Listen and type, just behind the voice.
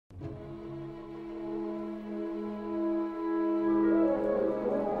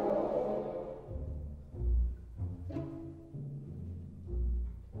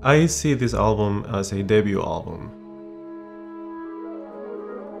I see this album as a debut album.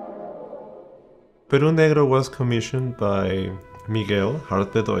 Perú Negro was commissioned by Miguel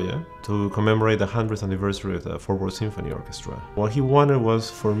Harth-Bedoya to commemorate the 100th anniversary of the Four-World Symphony Orchestra. What he wanted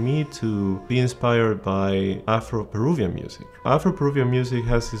was for me to be inspired by Afro-Peruvian music. Afro-Peruvian music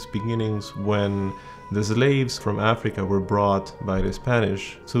has its beginnings when the slaves from Africa were brought by the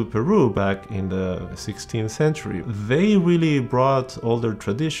Spanish to Peru back in the 16th century. They really brought all their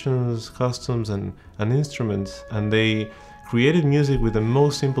traditions, customs, and instruments, and they created music with the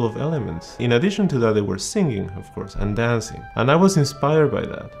most simple of elements. In addition to that, they were singing, of course, and dancing. And I was inspired by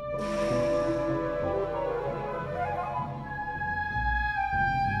that.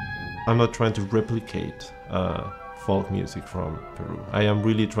 I'm not trying to replicate folk music from Peru. I am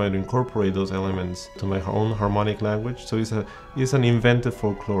really trying to incorporate those elements to my own harmonic language, so it's an inventive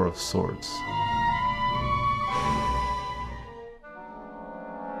folklore of sorts.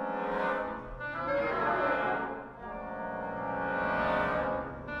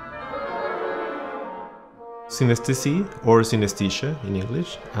 Synesthésie, or Synesthésie in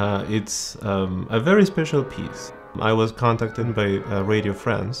English, it's a very special piece. I was contacted by Radio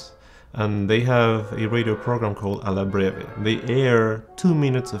France, and they have a radio program called À la Breve. They air 2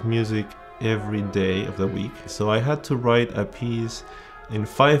 minutes of music every day of the week, so I had to write a piece in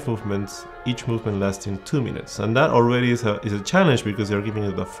 5 movements, each movement lasting 2 minutes. And that already is a challenge because they're giving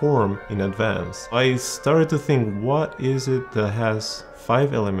you the form in advance. I started to think, what is it that has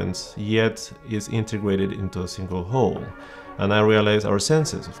 5 elements yet is integrated into a single whole? And I realized our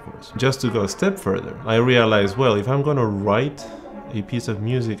senses, of course. Just to go a step further, I realized, well, if I'm gonna write a piece of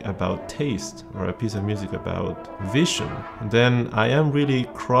music about taste or a piece of music about vision, then I am really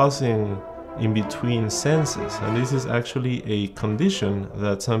crossing in between senses, and this is actually a condition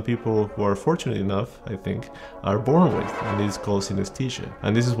that some people who are fortunate enough, I think, are born with, and it's called synesthesia,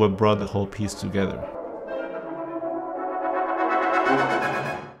 and this is what brought the whole piece together.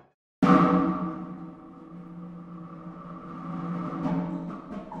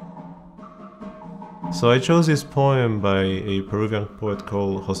 So I chose this poem by a Peruvian poet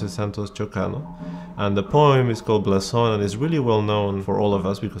called José Santos Chocano, and the poem is called Blasón, and is really well known for all of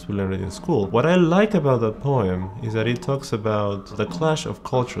us because we learned it in school. What I like about the poem is that it talks about the clash of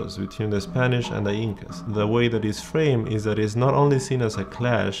cultures between the Spanish and the Incas. The way that it's framed is that it's not only seen as a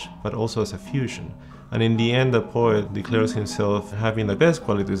clash, but also as a fusion. And in the end, the poet declares himself having the best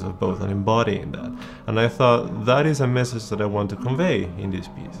qualities of both and embodying that. And I thought that is a message that I want to convey in this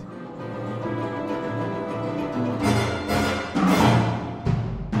piece.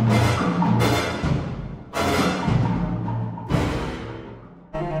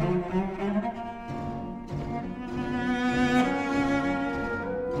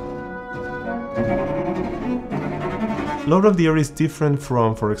 Lord of the Air is different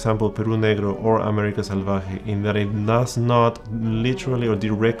from, for example, Perú Negro or América Salvaje in that it does not literally or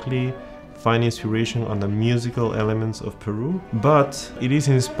directly find inspiration on the musical elements of Peru, but it is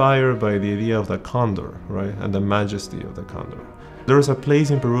inspired by the idea of the condor, right, and the majesty of the condor. There is a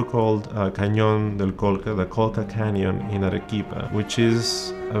place in Peru called Cañón del Colca, the Colca Canyon in Arequipa, which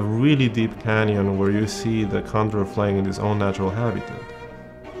is a really deep canyon where you see the condor flying in its own natural habitat.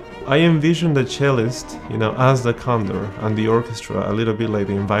 I envision the cellist, as the condor, and the orchestra a little bit like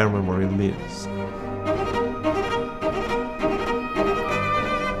the environment where it lives.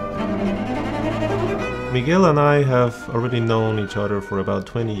 Miguel and I have already known each other for about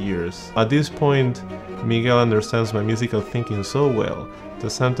 20 years. At this point, Miguel understands my musical thinking so well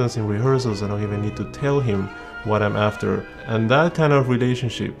that sometimes in rehearsals I don't even need to tell him what I'm after. And that kind of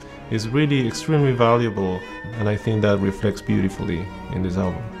relationship is really extremely valuable, and I think that reflects beautifully in this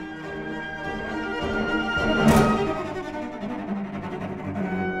album.